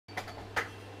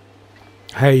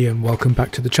Hey, and welcome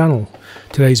back to the channel.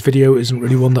 Today's video isn't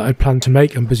really one that I planned to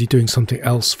make. I'm busy doing something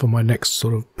else for my next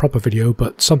sort of proper video,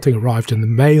 but something arrived in the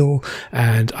mail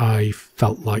and I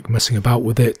felt like messing about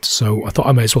with it, so I thought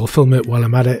I may as well film it while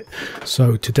I'm at it.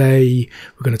 So today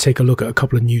we're going to take a look at a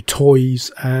couple of new toys,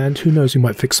 and who knows, we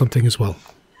might fix something as well.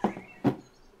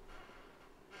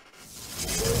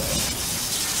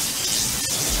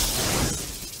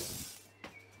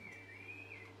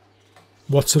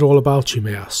 What's it all about, you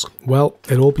may ask? Well,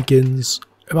 it all begins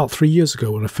about 3 years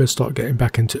ago when I first started getting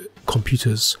back into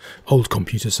computers, old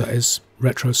computers that is,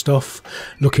 retro stuff,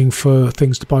 looking for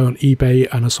things to buy on eBay,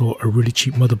 and I saw a really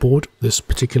cheap motherboard, this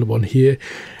particular one here.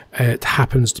 It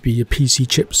happens to be a PC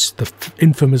chips, the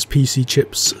infamous PC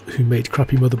chips who made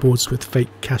crappy motherboards with fake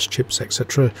cache chips,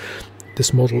 etc.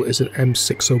 This model is an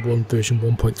M601 version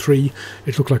 1.3.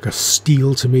 It looked like a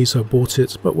steal to me, so I bought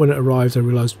it, but when it arrived I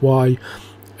realised why.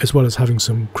 As well as having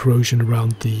some corrosion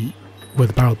around where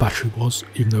the barrel battery was,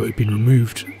 even though it had been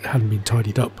removed, it hadn't been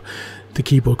tidied up. The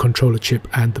keyboard controller chip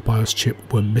and the BIOS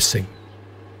chip were missing.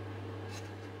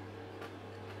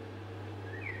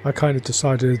 I kind of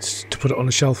decided to put it on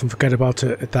a shelf and forget about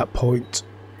it at that point,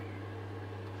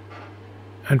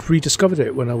 and rediscovered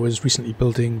it when I was recently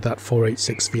building that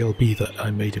 486 VLB that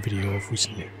I made a video of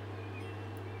recently.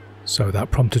 So that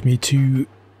prompted me to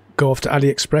go off to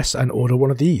AliExpress and order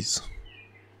one of these.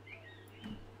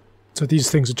 So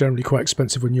these things are generally quite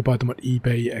expensive when you buy them on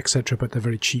eBay, etc., but they're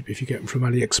very cheap if you get them from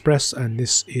AliExpress, and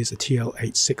this is a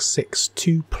TL866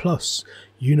 2+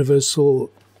 universal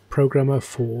programmer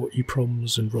for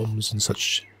EPROMs and ROMs and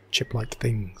such chip-like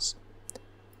things.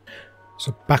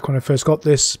 So back when I first got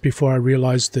this, before I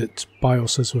realised that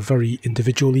BIOSes were very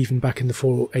individual, even back in the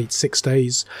 486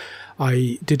 days,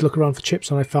 I did look around for chips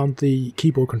and I found the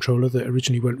keyboard controller that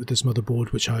originally went with this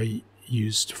motherboard, which I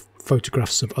used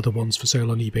photographs of other ones for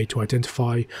sale on eBay to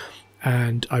identify,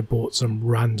 and I bought some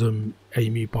random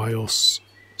AMI BIOS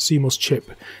CMOS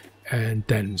chip, and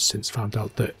then since found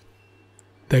out that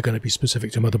they're going to be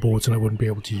specific to motherboards and I wouldn't be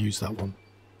able to use that one.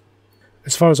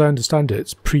 As far as I understand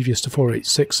it, previous to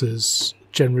 486s,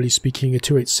 generally speaking, a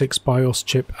 286 BIOS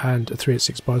chip and a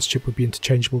 386 BIOS chip would be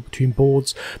interchangeable between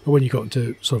boards, but when you got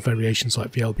into sort of variations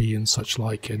like VLB and such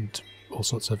like, and all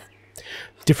sorts of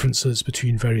differences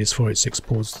between various 486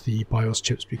 boards, the BIOS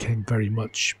chips became very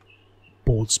much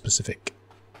board specific.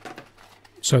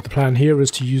 So the plan here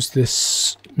is to use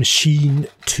this machine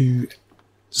to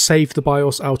save the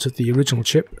BIOS out of the original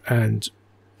chip, and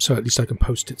so at least I can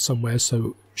post it somewhere,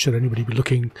 so should anybody be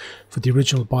looking for the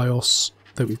original BIOS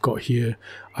that we've got here,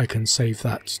 I can save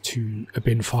that to a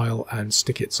bin file and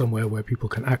stick it somewhere where people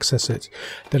can access it.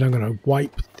 Then I'm going to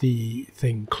wipe the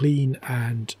thing clean,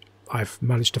 and I've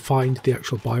managed to find the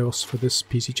actual BIOS for this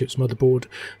PC chip's motherboard,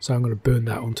 so I'm going to burn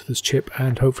that onto this chip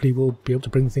and hopefully we'll be able to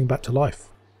bring the thing back to life.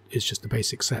 It's just a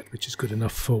basic set, which is good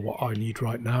enough for what I need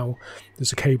right now.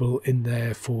 There's a cable in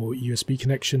there for USB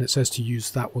connection. It says to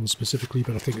use that one specifically,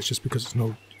 but I think it's just because it's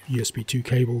no USB 2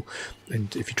 cable,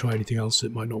 and if you try anything else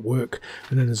it might not work.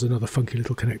 And then there's another funky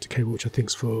little connector cable which I think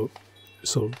is for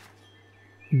sort of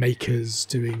makers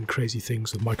doing crazy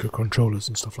things with microcontrollers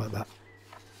and stuff like that.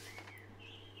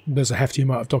 There's a hefty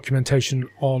amount of documentation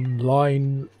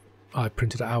online. I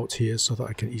printed it out here so that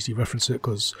I can easily reference it,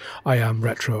 because I am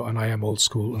retro and I am old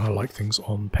school and I like things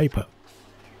on paper.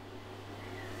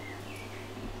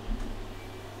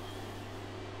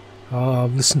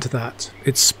 Listen to that.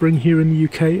 It's spring here in the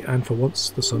UK and for once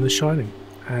the sun is shining.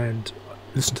 And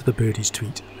listen to the birdies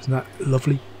tweet. Isn't that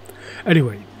lovely?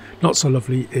 Anyway, not so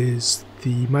lovely is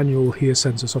the manual here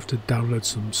sends us off to download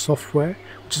some software,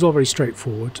 which is all very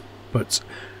straightforward, but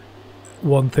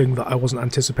one thing that I wasn't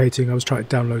anticipating, I was trying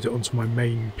to download it onto my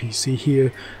main PC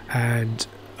here, and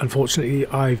unfortunately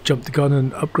I've jumped the gun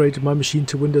and upgraded my machine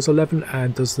to Windows 11.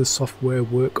 And does this software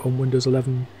work on Windows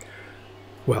 11?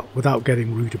 Well, without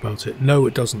getting rude about it, no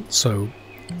it doesn't, so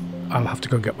I'll have to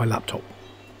go and get my laptop.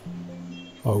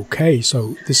 Okay,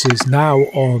 so this is now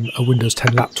on a Windows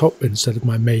 10 laptop instead of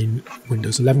my main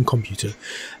Windows 11 computer,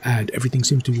 and everything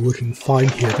seems to be working fine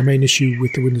here. The main issue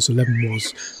with the Windows 11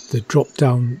 was the drop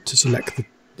down to select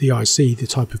the IC, the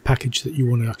type of package that you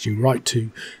want to actually write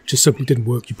to, just simply didn't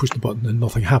work. You push the button and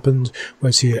nothing happened,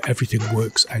 whereas here everything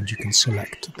works and you can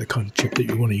select the kind of chip that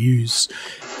you want to use.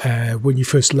 When you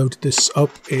first loaded this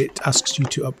up, it asks you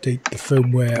to update the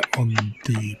firmware on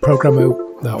the programmer.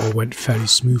 That all went fairly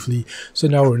smoothly, so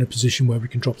now we're in a position where we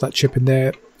can drop that chip in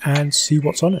there and see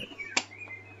what's on it.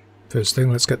 First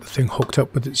thing, let's get the thing hooked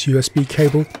up with its USB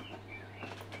cable.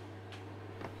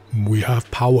 We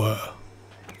have power.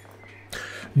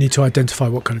 You need to identify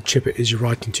what kind of chip it is you're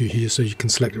writing to here so you can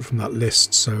select it from that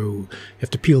list. So you have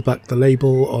to peel back the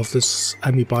label of this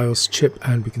AMI BIOS chip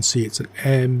and we can see it's an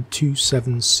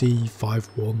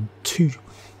M27C512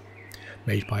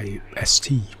 made by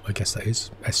ST, I guess that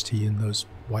is, ST in those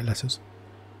white letters.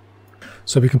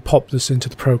 So we can pop this into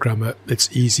the programmer.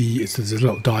 It's easy. There's a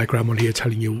little diagram on here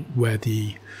telling you where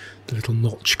the little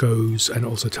notch goes, and it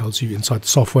also tells you inside the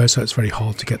software, so it's very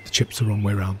hard to get the chips the wrong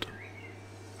way around.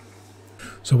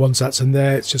 So once that's in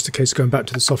there, it's just a case of going back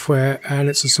to the software, and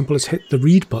it's as simple as hit the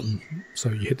read button. So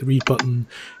you hit the read button,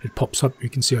 it pops up, you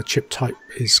can see our chip type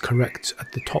is correct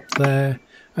at the top there,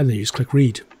 and then you just click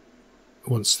read.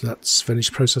 Once that's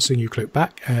finished processing, you click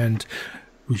back, and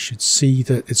we should see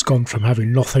that it's gone from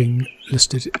having nothing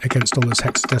listed against all those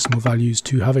hexadecimal values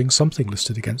to having something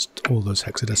listed against all those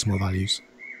hexadecimal values.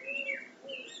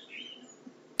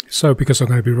 So because I'm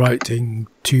going to be writing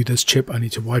to this chip, I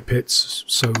need to wipe it,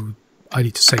 so I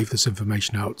need to save this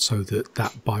information out so that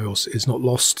that BIOS is not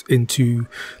lost into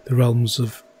the realms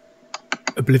of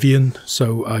oblivion,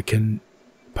 so I can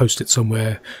post it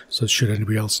somewhere, so should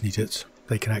anybody else need it,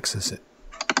 they can access it.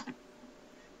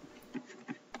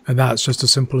 And that's just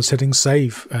as simple as hitting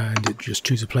save, and it just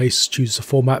choose a place, choose a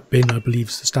format. Bin, I believe,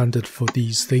 is the standard for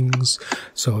these things,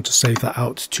 so I'll just save that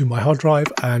out to my hard drive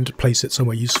and place it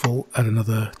somewhere useful at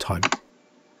another time.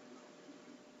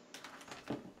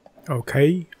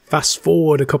 Okay, fast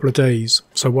forward a couple of days.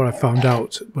 So what I found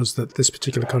out was that this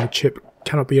particular kind of chip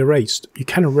cannot be erased. You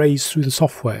can erase through the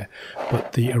software,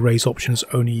 but the erase option is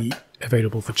only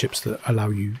available for chips that allow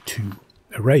you to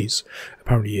erase.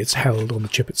 Apparently it's held on the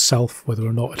chip itself whether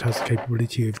or not it has the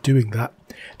capability of doing that.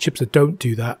 Chips that don't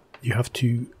do that, you have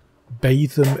to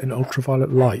bathe them in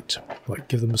ultraviolet light, like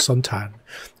give them a suntan,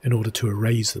 in order to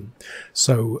erase them.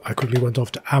 So I quickly went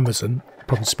off to Amazon,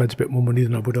 probably spent a bit more money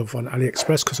than I would have on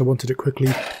AliExpress because I wanted it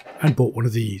quickly, and bought one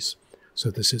of these.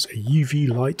 So this is a UV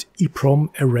light eprom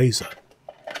eraser.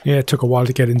 Yeah, it took a while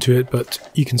to get into it, but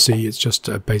you can see it's just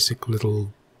a basic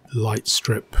little light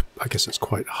strip. I guess it's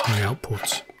quite high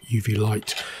output UV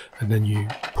light, and then you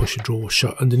push a drawer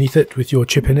shut underneath it with your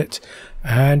chip in it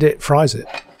and it fries it.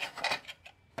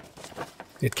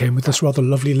 It came with this rather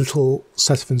lovely little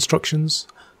set of instructions.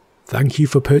 Thank you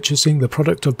for purchasing the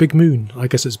product of Big Moon. I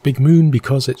guess it's Big Moon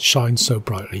because it shines so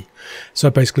brightly. So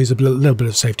basically there's a little bit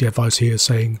of safety advice here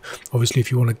saying, obviously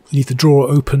if you want to leave the drawer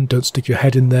open, don't stick your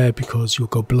head in there because you'll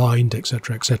go blind,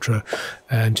 etc, etc,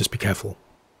 and just be careful.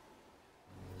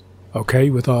 Okay,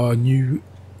 with our new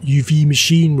UV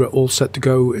machine, we're all set to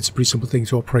go. It's a pretty simple thing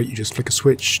to operate. You just flick a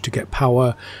switch to get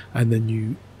power, and then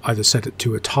you either set it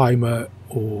to a timer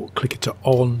or click it to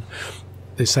on.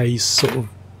 They say sort of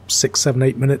 6, 7,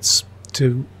 8 minutes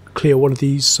to clear one of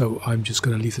these, so I'm just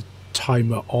going to leave the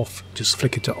timer off, just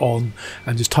flick it to on,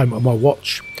 and just time it on my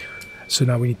watch. So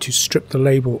now we need to strip the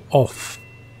label off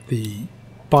the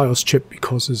BIOS chip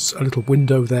because there's a little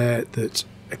window there that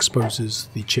exposes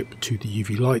the chip to the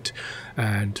UV light,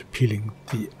 and peeling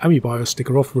the AMI BIOS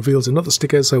sticker off reveals another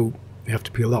sticker, so you have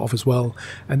to peel that off as well.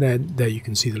 And then there you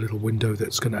can see the little window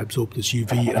that's going to absorb this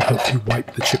UV and hopefully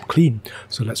wipe the chip clean.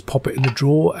 So let's pop it in the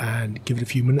drawer and give it a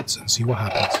few minutes and see what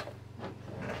happens.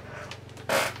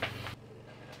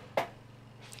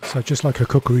 So just like a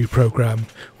cookery program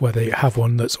where they have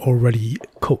one that's already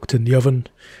cooked in the oven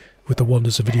with the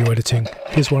wonders of video editing,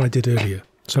 here's one I did earlier.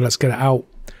 So let's get it out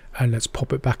and let's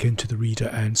pop it back into the reader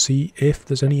and see if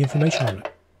there's any information on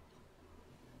it.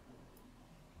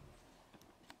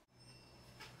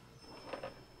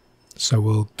 So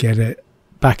we'll get it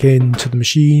back into the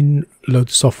machine, load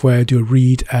the software, do a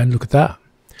read, and look at that.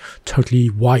 Totally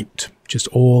wiped, just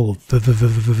all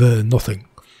nothing.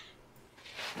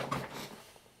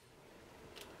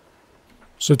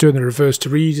 So doing the reverse to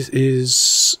read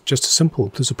is just as simple.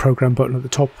 There's a program button at the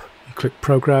top. You click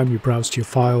program, you browse to your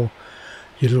file,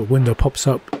 your little window pops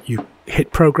up, you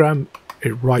hit program,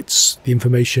 it writes the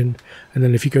information, and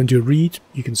then if you go and do a read,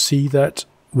 you can see that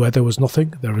where there was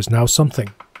nothing, there is now something.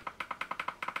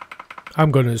 I'm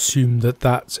going to assume that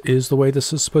that is the way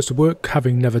this is supposed to work,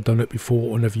 having never done it before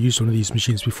or never used one of these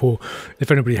machines before. If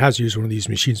anybody has used one of these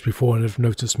machines before and have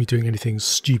noticed me doing anything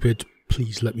stupid,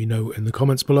 please let me know in the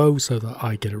comments below so that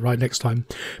I get it right next time.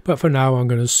 But for now, I'm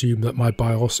going to assume that my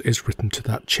BIOS is written to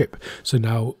that chip. So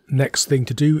now, next thing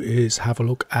to do is have a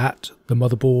look at the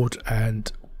motherboard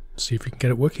and see if we can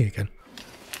get it working again.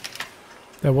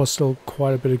 There was still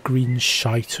quite a bit of green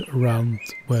shite around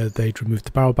where they'd removed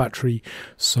the barrel battery,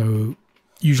 so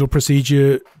usual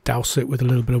procedure, douse it with a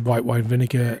little bit of white wine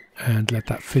vinegar and let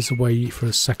that fizz away for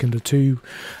a second or two,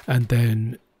 and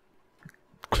then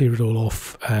clear it all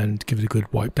off and give it a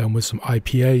good wipe down with some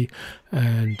IPA,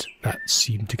 and that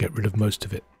seemed to get rid of most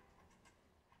of it.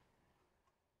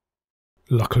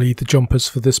 Luckily, the jumpers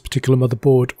for this particular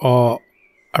motherboard are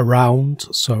around,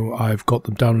 so I've got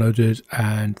them downloaded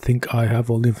and think I have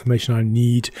all the information I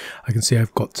need. I can see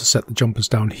I've got to set the jumpers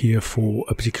down here for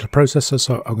a particular processor,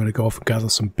 so I'm going to go off and gather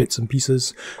some bits and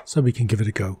pieces so we can give it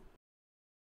a go.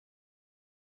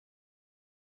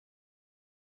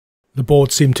 The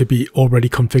board seemed to be already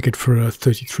configured for a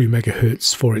 33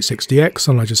 MHz 486DX,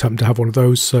 and I just happen to have one of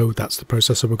those, so that's the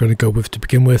processor we're going to go with to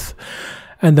begin with.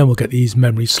 And then we'll get these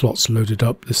memory slots loaded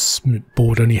up. This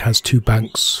board only has 2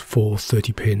 banks for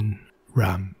 30-pin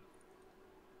RAM.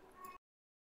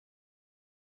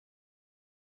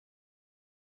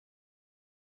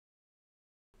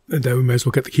 And then we may as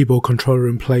well get the keyboard controller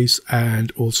in place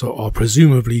and also our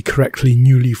presumably correctly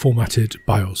newly formatted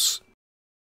BIOS.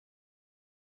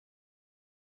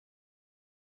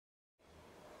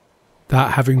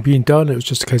 That having been done, it was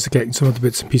just a case of getting some of the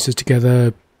bits and pieces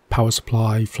together. Power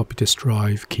supply, floppy disk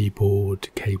drive, keyboard,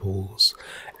 cables,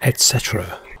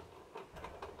 etc.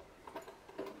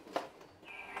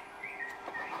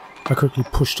 I quickly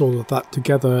pushed all of that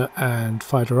together and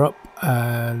fired her up,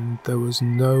 and there was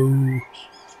no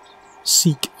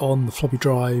seek on the floppy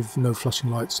drive, no flashing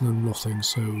lights, no nothing,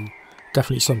 so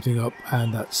definitely something up,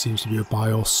 and that seems to be a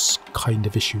BIOS kind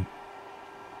of issue.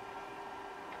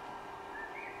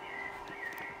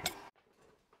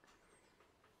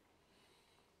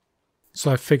 So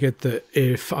I figured that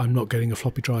if I'm not getting a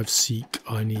floppy drive seek,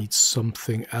 I need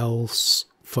something else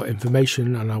for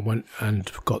information, and I went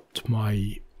and got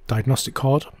my diagnostic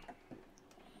card.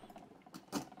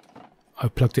 I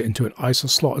plugged it into an ISO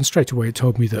slot, and straight away it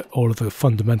told me that all of the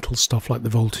fundamental stuff like the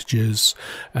voltages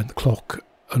and the clock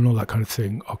and all that kind of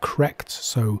thing are correct.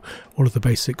 So all of the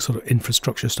basic sort of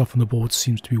infrastructure stuff on the board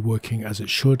seems to be working as it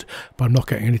should, but I'm not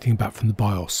getting anything back from the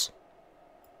BIOS.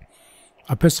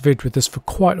 I persevered with this for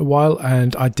quite a while,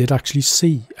 and I did actually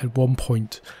see at one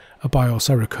point a BIOS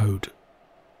error code.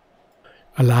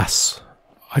 Alas,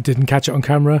 I didn't catch it on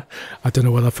camera. I don't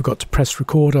know whether I forgot to press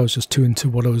record, I was just too into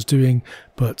what I was doing,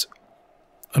 but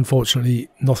unfortunately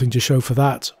nothing to show for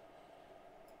that.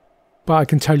 But I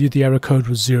can tell you the error code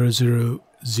was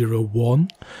 0001,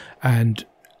 and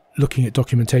looking at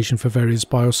documentation for various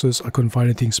BIOSes, I couldn't find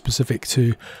anything specific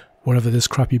to whatever this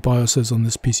crappy BIOS is on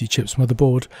this PC chip's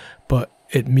motherboard, but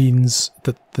it means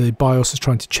that the BIOS is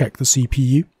trying to check the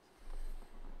CPU.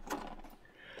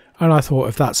 And I thought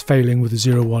if that's failing with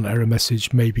a 01 error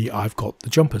message, maybe I've got the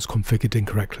jumpers configured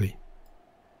incorrectly.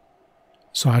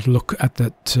 So I had a look at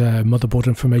that motherboard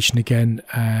information again,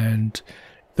 and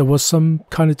there was some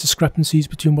kind of discrepancies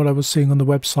between what I was seeing on the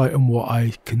website and what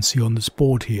I can see on this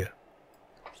board here.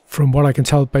 From what I can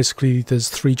tell, basically there's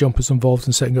 3 jumpers involved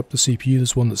in setting up the CPU.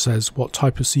 There's one that says what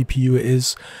type of CPU it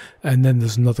is, and then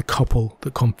there's another couple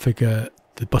that configure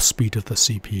the bus speed of the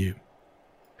CPU.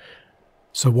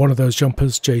 So one of those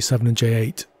jumpers, J7 and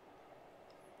J8,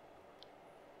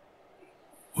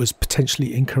 was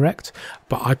potentially incorrect,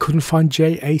 but I couldn't find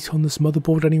J8 on this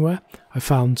motherboard anywhere. I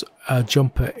found a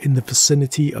jumper in the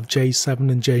vicinity of J7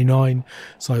 and J9,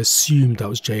 so I assumed that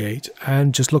was J8,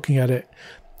 and just looking at it,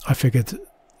 I figured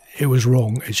it was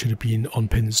wrong. It should have been on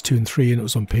pins 2 and 3, and it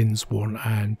was on pins 1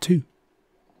 and 2.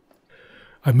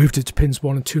 I moved it to pins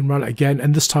 1 and 2 and ran it again,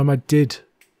 and this time I did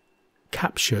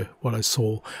capture what I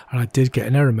saw, and I did get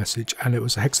an error message, and it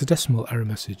was a hexadecimal error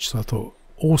message, so I thought,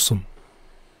 awesome.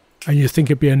 And you'd think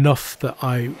it'd be enough that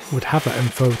I would have that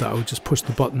info, that I would just push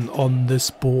the button on this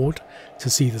board to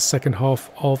see the second half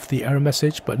of the error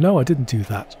message, but no, I didn't do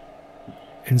that.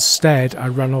 Instead, I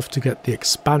ran off to get the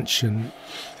expansion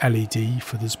LED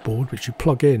for this board, which you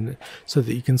plug in so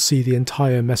that you can see the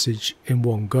entire message in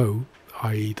one go,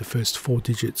 i.e. the first 4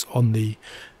 digits on the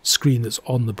screen that's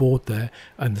on the board there,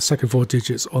 and the second 4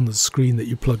 digits on the screen that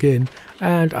you plug in,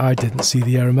 and I didn't see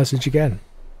the error message again.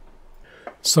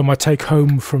 So my take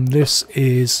home from this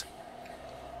is,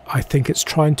 I think it's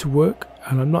trying to work,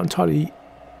 and I'm not entirely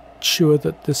sure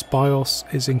that this BIOS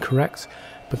is incorrect,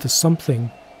 but there's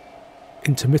something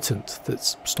intermittent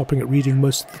that's stopping it reading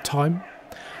most of the time,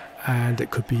 and it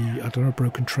could be, I don't know, a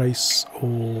broken trace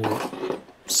or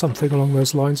something along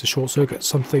those lines, a short circuit,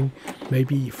 something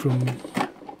maybe from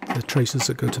the traces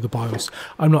that go to the BIOS.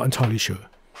 I'm not entirely sure.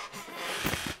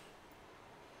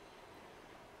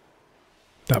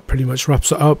 That pretty much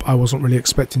wraps it up. I wasn't really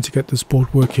expecting to get this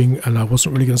board working, and I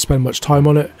wasn't really going to spend much time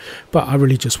on it, but I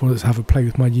really just wanted to have a play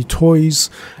with my new toys,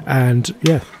 and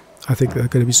yeah, I think they're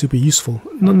going to be super useful.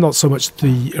 Not so much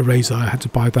the eraser, I had to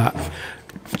buy that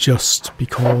just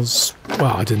because,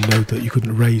 well, I didn't know that you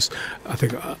couldn't erase. I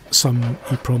think some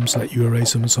EPROMs let you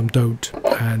erase them and some don't,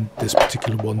 and this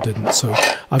particular one didn't. So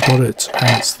I've got it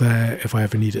and it's there. If I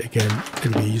ever need it again,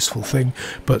 it'll be a useful thing.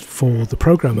 But for the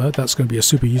programmer, that's going to be a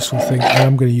super useful thing, and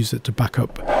I'm going to use it to back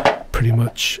up pretty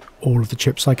much all of the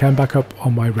chips I can back up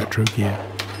on my retro gear.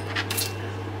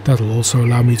 That'll also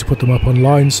allow me to put them up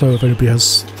online, so if anybody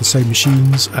has the same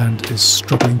machines and is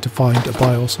struggling to find a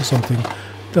BIOS or something,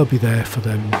 they'll be there for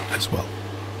them as well.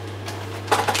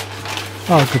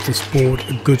 I'll give this board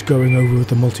a good going over with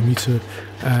the multimeter,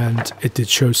 and it did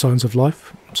show signs of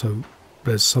life, so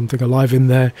there's something alive in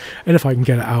there, and if I can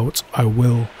get it out, I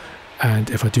will.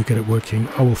 And if I do get it working,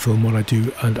 I will film what I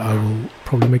do, and I will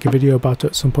probably make a video about it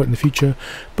at some point in the future.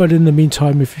 But in the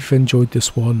meantime, if you've enjoyed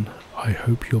this one, I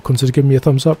hope you'll consider giving me a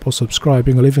thumbs up or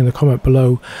subscribing or leaving a comment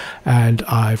below. And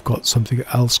I've got something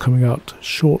else coming out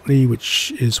shortly,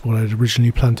 which is what I'd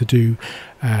originally planned to do,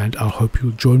 and I hope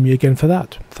you'll join me again for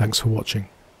that. Thanks for watching.